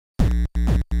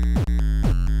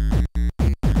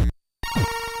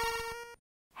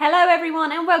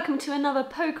everyone and welcome to another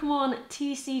Pokemon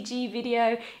TCG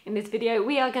video. In this video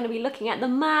we are going to be looking at the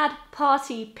Mad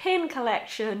Party pin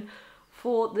collection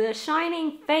for the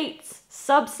Shining Fates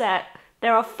subset.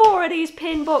 There are 4 of these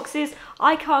pin boxes.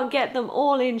 I can't get them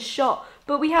all in shot,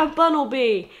 but we have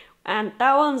Bunnelby and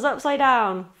that one's upside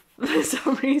down for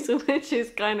some reason, which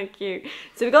is kind of cute.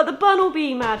 So we got the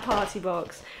Bunnelby Mad Party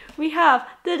box. We have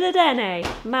the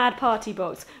Dedenne Mad Party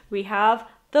box. We have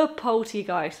the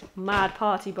Poltergeist Mad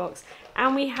Party box,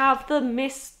 and we have the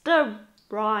Mr.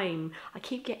 Rhyme. I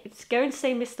keep going to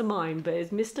say Mr. Mime, but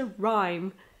it's Mr.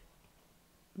 Rhyme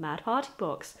Mad Party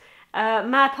box.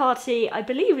 Mad Party, I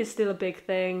believe, is still a big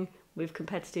thing with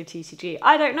competitive TCG.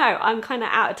 I don't know, I'm kind of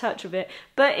out of touch with it,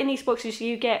 but in these boxes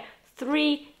you get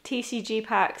 3 TCG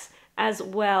packs as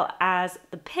well as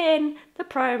the pin, the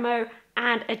promo,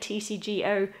 and a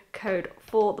TCGO code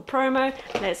for the promo.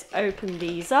 Let's open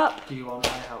these up. Do you want my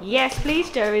help? Yes, please.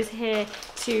 Joe is here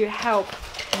to help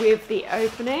with the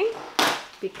opening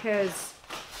because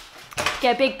I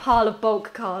get a big pile of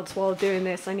bulk cards while doing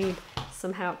this. I need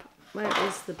some help. Where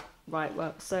is the right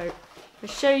one? So I'll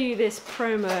show you this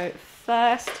promo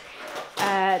first.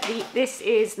 This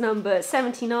is number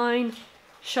 79,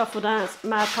 Shuffle Dance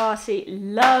Mad Party.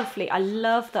 Lovely. I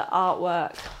love the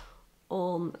artwork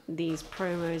on these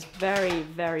promos. Very,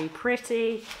 very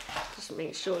pretty. Just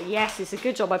make sure, yes, it's a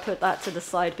good job I put that to the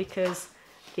side because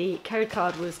the code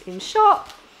card was in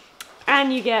shot,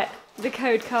 and you get the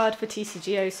code card for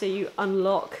TCGO, so you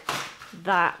unlock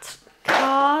that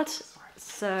card.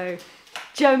 So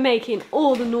Joe making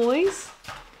all the noise,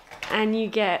 and you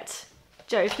get,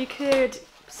 Joe, if you could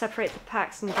separate the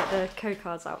packs and get the code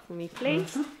cards out for me,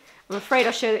 please. I'm afraid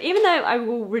I'll show them, even though I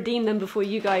will redeem them before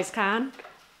you guys can.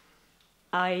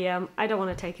 I don't want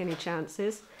to take any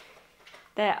chances.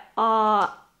 There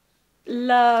are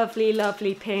lovely,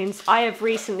 lovely pins. I have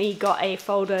recently got a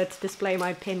folder to display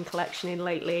my pin collection in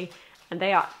lately, and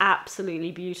they are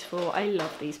absolutely beautiful. I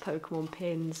love these Pokemon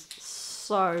pins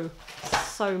so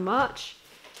much.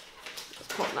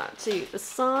 Let's pop that to the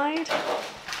side.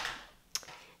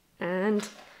 And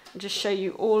I'll just show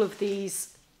you all of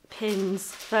these pins.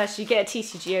 First, you get a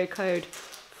TCGO code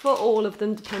for all of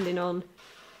them, depending on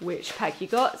which pack you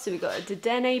got. So we got a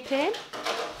Dedenne pin,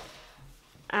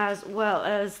 as well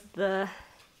as the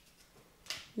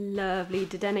lovely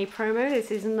Dedenne promo.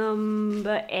 This is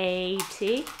number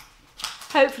 80.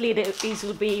 Hopefully these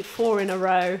will be 4 in a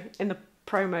row in the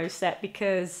promo set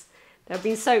because there have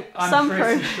been I'm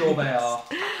pretty sure they are.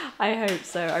 I hope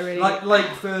so. I really like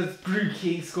for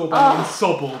Brookie, Scorbunny, and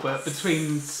Sobble, but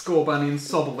between Scorbunny and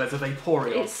Sobble there's a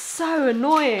Vaporeon. It's so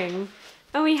annoying.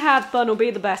 And we have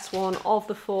Bunnelby, the best one of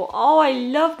the 4. Oh, I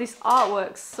love this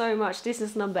artwork so much. This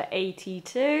is number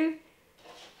 82.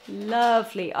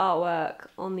 Lovely artwork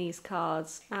on these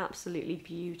cards. Absolutely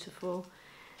beautiful.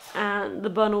 And the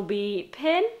Bunnelby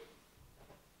pin.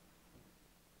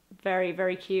 Very,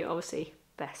 very cute. Obviously,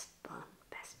 best bunny.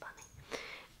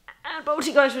 And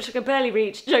Poltergeist, which I can barely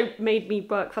reach. Joe made me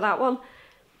work for that one.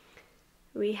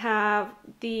 We have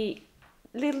the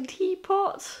little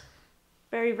teapot.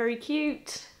 Very, very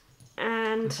cute.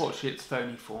 And unfortunately it's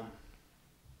phony form.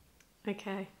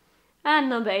 Okay. And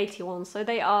number 81. So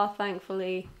they are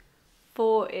thankfully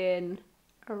 4 in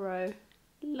a row.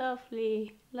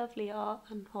 Lovely, lovely art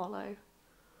and hollow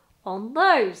on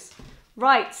those.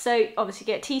 Right, so obviously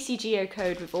get TCGO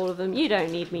code with all of them. You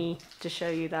don't need me to show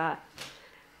you that.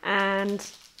 And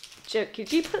Joe,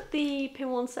 could you put the pin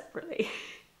one separately?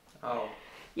 Oh.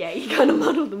 Yeah, you kind of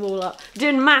muddled them all up.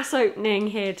 Doing mass opening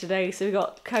here today, so we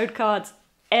got code cards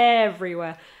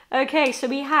everywhere. Okay, so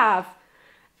we have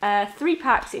 3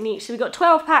 packs in each. So we got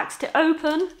 12 packs to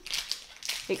open.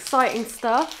 Exciting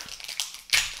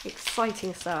stuff.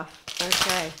 Exciting stuff.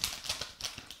 Okay.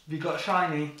 Have you got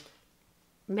shiny?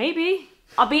 Maybe.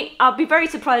 I'll be very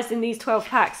surprised in these 12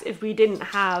 packs if we didn't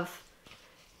have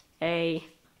a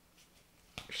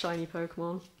shiny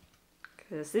Pokemon,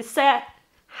 because this set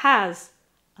has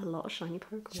a lot of shiny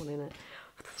Pokemon in it.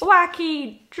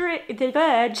 Thwacky,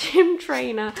 Gym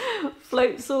Trainer,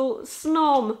 Floatzel,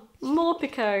 Snom,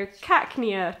 Morpeko,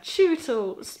 Cacnea,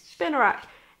 Chewtle, Spinarak,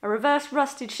 a reverse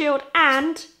Rusted Shield,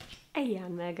 and a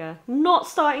Yanmega. Not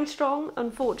starting strong,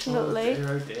 unfortunately.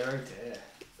 Oh dear, oh dear.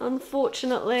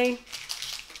 Unfortunately.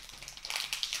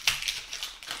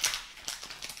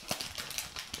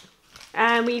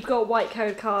 And we've got white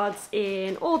code cards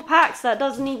in all the packs. That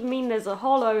doesn't even mean there's a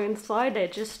holo inside. They're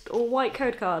just all white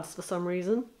code cards for some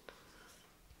reason.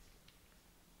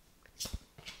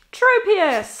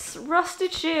 Tropius,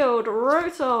 Rusted Shield,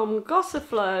 Rotom,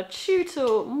 Gossifleur,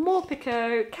 Chewtle,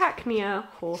 Morpeko, Cacnea,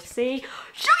 Horsey,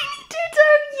 Shiny Ditto,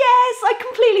 Yes, I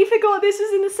completely forgot this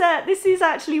was in the set. This is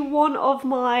actually one of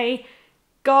my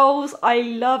goals. I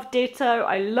love Ditto.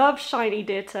 I love Shiny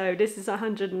Ditto. This is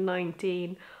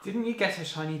 119. Didn't you get a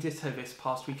Shiny Ditto this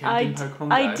past weekend in Pokemon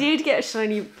Go? I did get a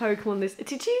Shiny Pokemon this...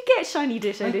 Did you get Shiny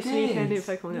Ditto this weekend in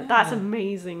Pokemon Go? Yeah. That's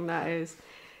amazing, that is.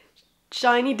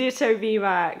 Shiny Ditto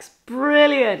VMAX.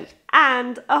 Brilliant.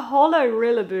 And a Holo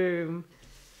Rillaboom.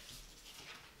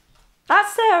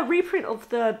 That's a reprint of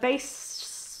the base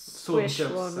Swish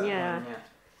one, yeah.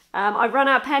 I've run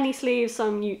out of penny sleeves, so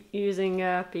I'm using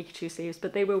Pikachu sleeves,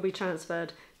 but they will be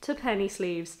transferred to penny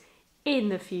sleeves in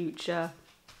the future.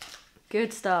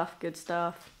 Good stuff, good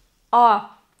stuff.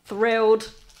 Ah,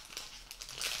 thrilled.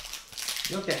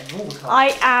 You're getting all the cards.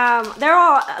 I am. There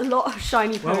are a lot of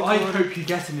shiny Pokemon. Well, I hope you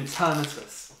get an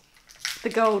Eternatus. The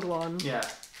gold one. Yeah.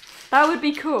 That would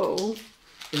be cool.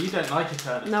 But you don't like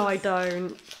Eternatus. No, I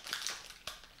don't.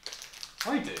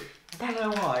 I do. I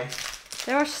don't know why.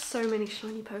 There are so many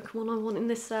shiny Pokemon I want in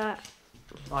this set.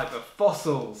 Like the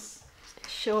fossils.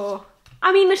 Sure.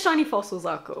 I mean, the shiny fossils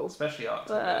are cool. Especially Arctic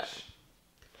But- Fish.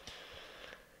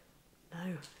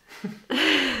 No.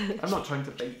 I'm not trying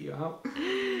to bait you out.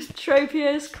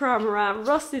 Tropius, Cramorant,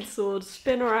 Rusted Sword,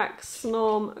 Spinarak,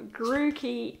 Snom,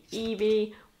 Grookey,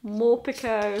 Eevee,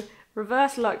 Morpeko,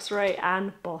 Reverse Luxray,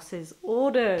 and Boss's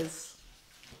Orders.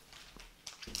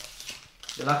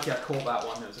 You're lucky I caught that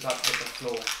one. It was about to hit the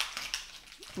floor.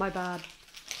 My bad.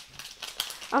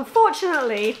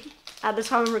 Unfortunately, at the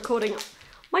time of recording,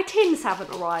 my tins haven't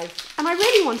arrived, and I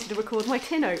really wanted to record my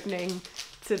tin opening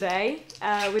today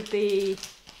with the,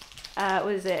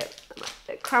 what is it,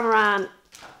 Cramorant,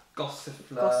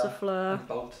 Gossifleur,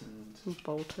 and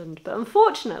Boltund. But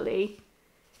unfortunately,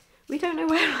 we don't know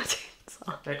where our tins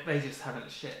are. They just haven't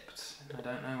shipped. I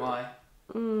don't know why.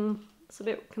 It's a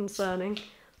bit concerning.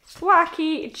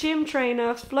 Thwacky, Gym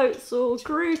Trainer, Floatzel,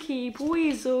 Grookey,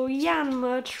 Weasel,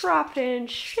 Yanma, Trapinch,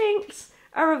 Shinx,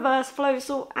 a Reverse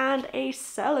Floatzel, and a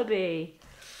Celebi.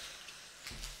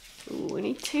 Ooh, we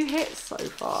need 2 hits so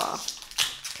far.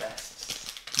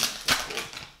 Best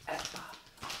ever.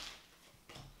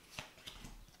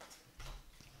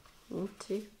 1,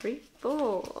 2, 3,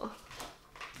 4.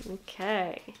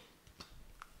 Okay.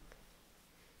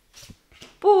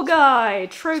 Bulguy,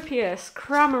 Tropius,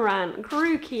 Cramorant,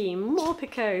 Grookey,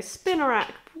 Morpeko,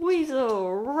 Spinarak,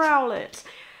 Weasel, Rowlet.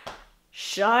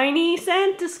 Shiny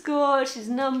Centiskorch is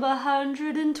number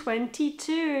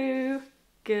 122.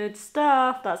 Good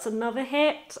stuff. That's another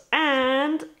hit.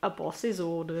 And a Boss's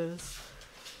Orders.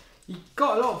 You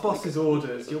got a lot of Boss's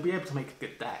Orders. You'll be able to make a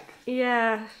good deck.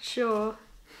 Yeah, sure.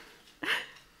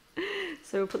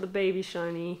 So we'll put the baby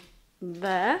shiny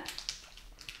there.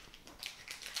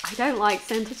 I don't like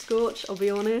Centiskorch, I'll be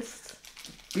honest.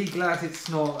 Be glad it's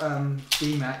not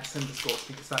VMAX Centiskorch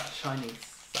because that shiny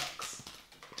sucks.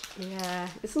 Yeah,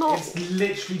 it's not... It's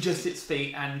literally just its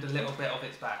feet and a little bit of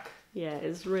its back. Yeah,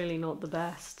 it's really not the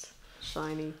best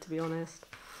shiny, to be honest.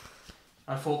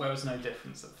 I thought there was no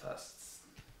difference at first.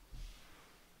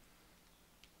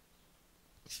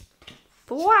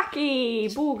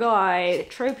 Thwacky, Bulguy,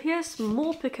 Tropius,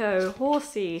 Morpeko,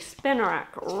 Horsey,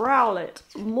 Spinarak, Rowlet,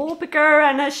 Morpeko,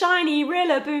 and a shiny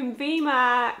Rillaboom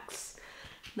VMAX.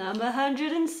 Number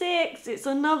 106. It's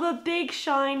another big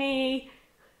shiny.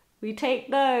 We take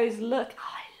those. Look, oh,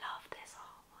 I love this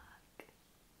artwork.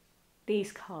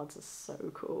 These cards are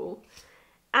so cool.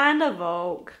 And a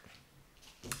Volk.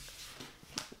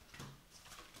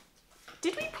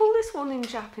 Did we pull this one in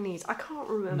Japanese? I can't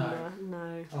remember.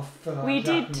 No. We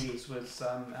Japanese was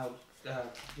Elgos.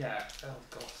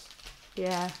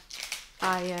 Yeah.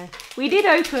 Yeah. We did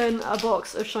open a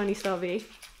box of Shiny Starvie.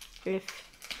 Oh,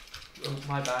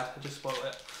 my bad. I just spoiled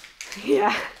it.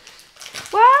 Yeah.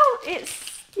 Well,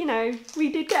 it's, you know,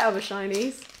 we did get other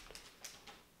shinies.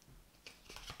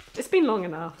 It's been long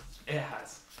enough. It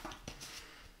has.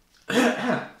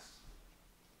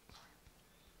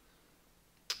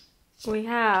 We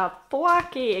have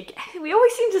Thwacky. We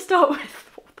always seem to start with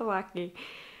Thwacky.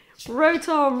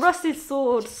 Rotom, Rusted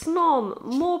Sword, Snom,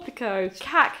 Morpeko,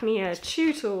 Cacnea,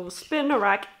 Tootle,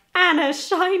 Spinarak, and a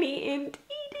shiny Indeedee.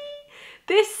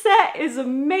 This set is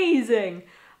amazing.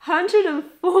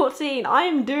 114. I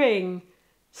am doing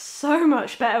so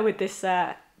much better with this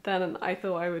set than I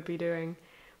thought I would be doing.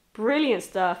 Brilliant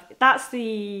stuff. That's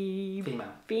the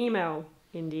female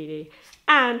Indeedee.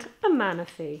 And a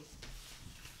Manaphy.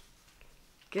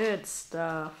 Good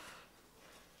stuff.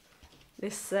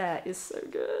 This set is so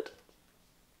good.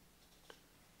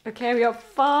 Okay, we got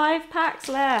 5 packs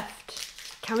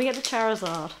left. Can we get the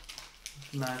Charizard?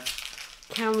 No.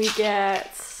 Can we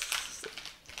get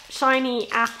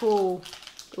shiny Apple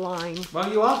line.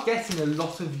 Well, you are getting a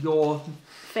lot of your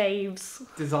Faves.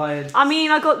 desired... I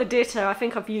mean, I got the Ditto. I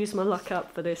think I've used my luck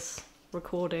up for this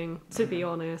recording, to be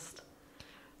honest.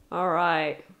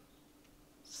 Alright.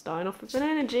 Starting off with an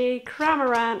energy,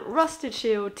 Cramorant, Rusted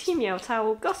Shield, Team Yell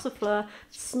Towel, Gossifleur,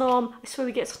 Snom, I swear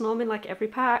we get Snom in like every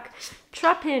pack,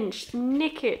 Trapinch,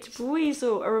 Nickit,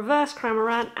 Weasel, a reverse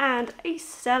Cramorant, and a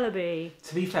Celebi.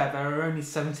 To be fair, there are only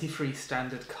 73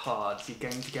 standard cards. You're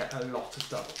going to get a lot of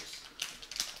doubles.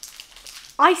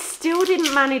 I still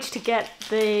didn't manage to get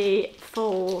the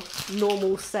full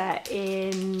normal set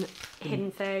in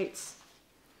Hidden Fates.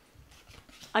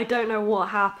 I don't know what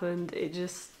happened, it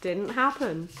just didn't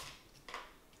happen.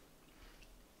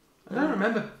 I don't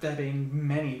remember there being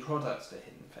many products for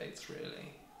Hidden Fates, really.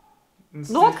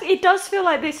 It does feel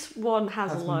like this one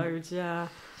has loads, yeah.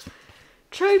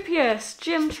 Tropius,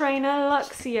 Gym Trainer,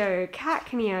 Luxio,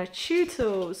 Cacnea,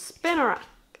 Tootle, Spinarak,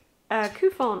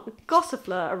 Koufant,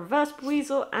 Gossifleur, a Reverse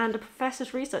Weasel, and a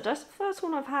Professor's Research. That's the first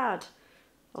one I've had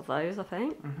of those, I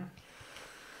think.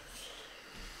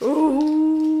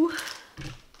 Ooh.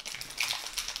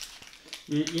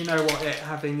 You know what it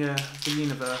having the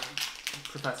Universe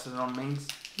Professor on means?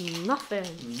 Nothing.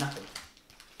 Nothing.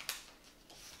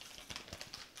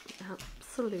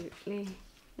 Absolutely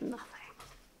nothing.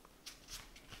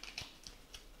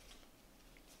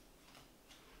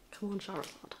 Come on,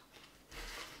 Charizard.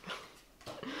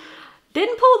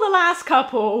 Didn't pull the last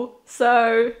couple,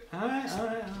 so... Alright.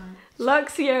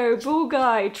 Luxio,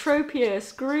 Bulgai,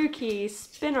 Tropius, Grookey,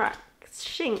 Spinarak,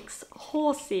 Shinx,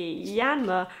 Horsey,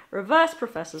 Yanma, Reverse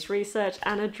Professor's Research,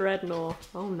 and a Dreadnought.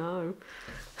 Oh no.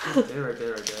 Oh dear, oh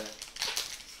dear, oh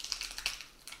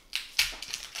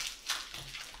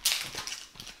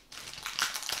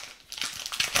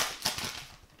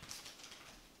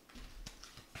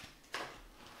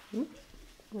dear.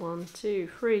 One, two,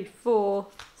 three, four.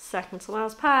 Second to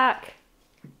last pack.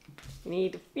 We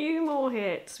need a few more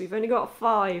hits. We've only got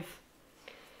 5.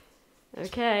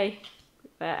 Okay.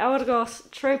 Eldegoss,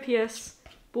 Tropius,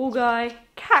 Bulgai,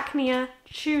 Cacnea,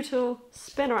 Tootle,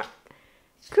 Spinarak,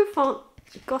 Koufant,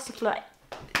 Gossifleur.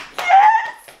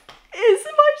 Yes! It's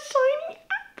my shiny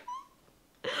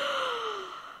apple!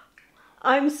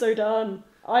 I'm so done.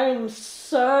 I am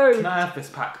so... Can I have this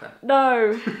pack then?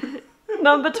 No.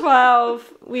 Number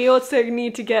 12. We also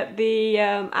need to get the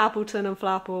Appleton and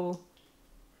Flapple.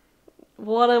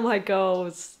 One of my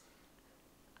goals.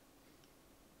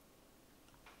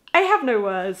 I have no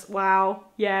words. Wow.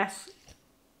 Yes.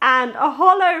 And a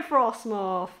holo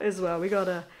Frostmoth as well. We got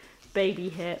a baby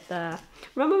hit there.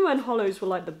 Remember when holos were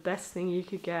like the best thing you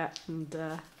could get? And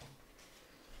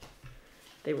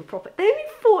they were proper. They only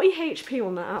 40 HP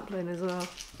on that Applin as well.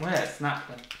 Where?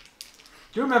 Snaplin.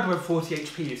 Do you remember when 40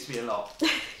 HP used to be a lot?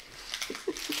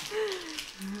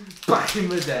 Back in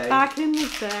the day. Back in the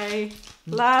day.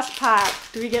 Last pack.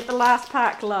 Do we get the last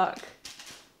pack luck?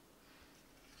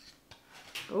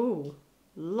 Ooh,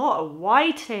 a lot of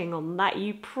whiting on that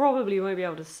you probably won't be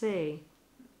able to see.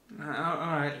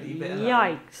 Alright, leave it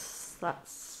alone. Yikes,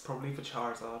 that's... Probably for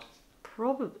Charizard.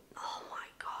 Probably... Oh my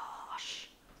gosh,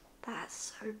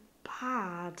 that's so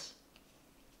bad.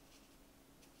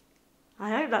 I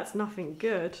hope that's nothing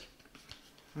good.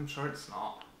 I'm sure it's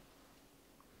not.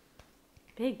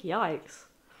 Big yikes.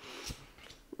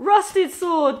 Rusted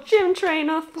Sword, Gym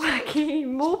Trainer, Thwacky,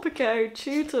 Morpeko,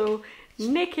 Tootle,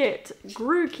 Nickit,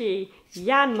 Grookey,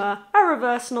 Yanma, a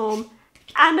Reverse Norm,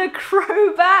 and a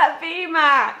Crobat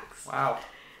VMAX! Wow.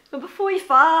 Number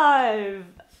 45!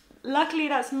 Luckily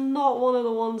that's not one of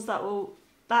the ones that will...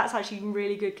 That's actually in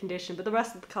really good condition, but the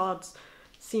rest of the cards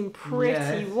seem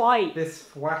pretty white. This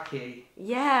Thwacky.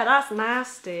 Yeah, that's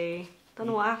nasty. Don't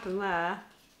know what happened there.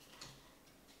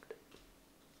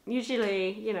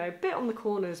 Usually, you know, a bit on the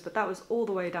corners, but that was all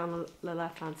the way down the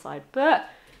left-hand side. But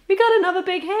we got another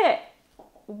big hit.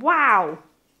 Wow.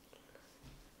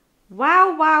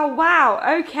 Wow, wow,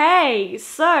 wow. Okay,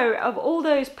 so of all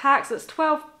those packs, that's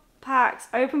 12 packs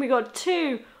open. We got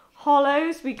 2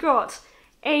 holos. We got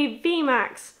a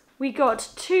VMAX. We got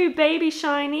 2 baby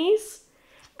shinies.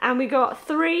 And we got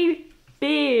 3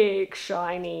 big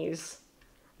shinies.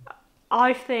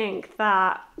 I think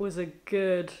that was a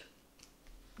good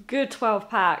 12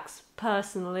 packs,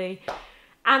 personally.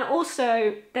 And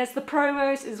also, there's the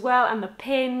promos as well and the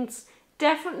pins.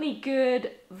 Definitely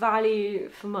good value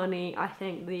for money, I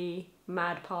think, the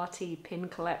Mad Party pin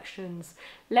collections.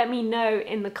 Let me know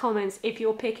in the comments if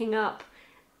you're picking up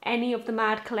any of the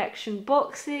Mad Collection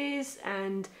boxes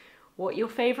and what your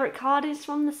favourite card is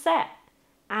from the set.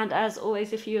 And as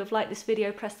always, if you have liked this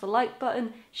video, press the like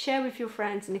button, share with your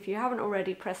friends, and if you haven't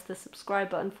already, press the subscribe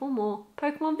button for more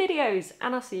Pokemon videos.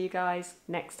 And I'll see you guys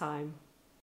next time.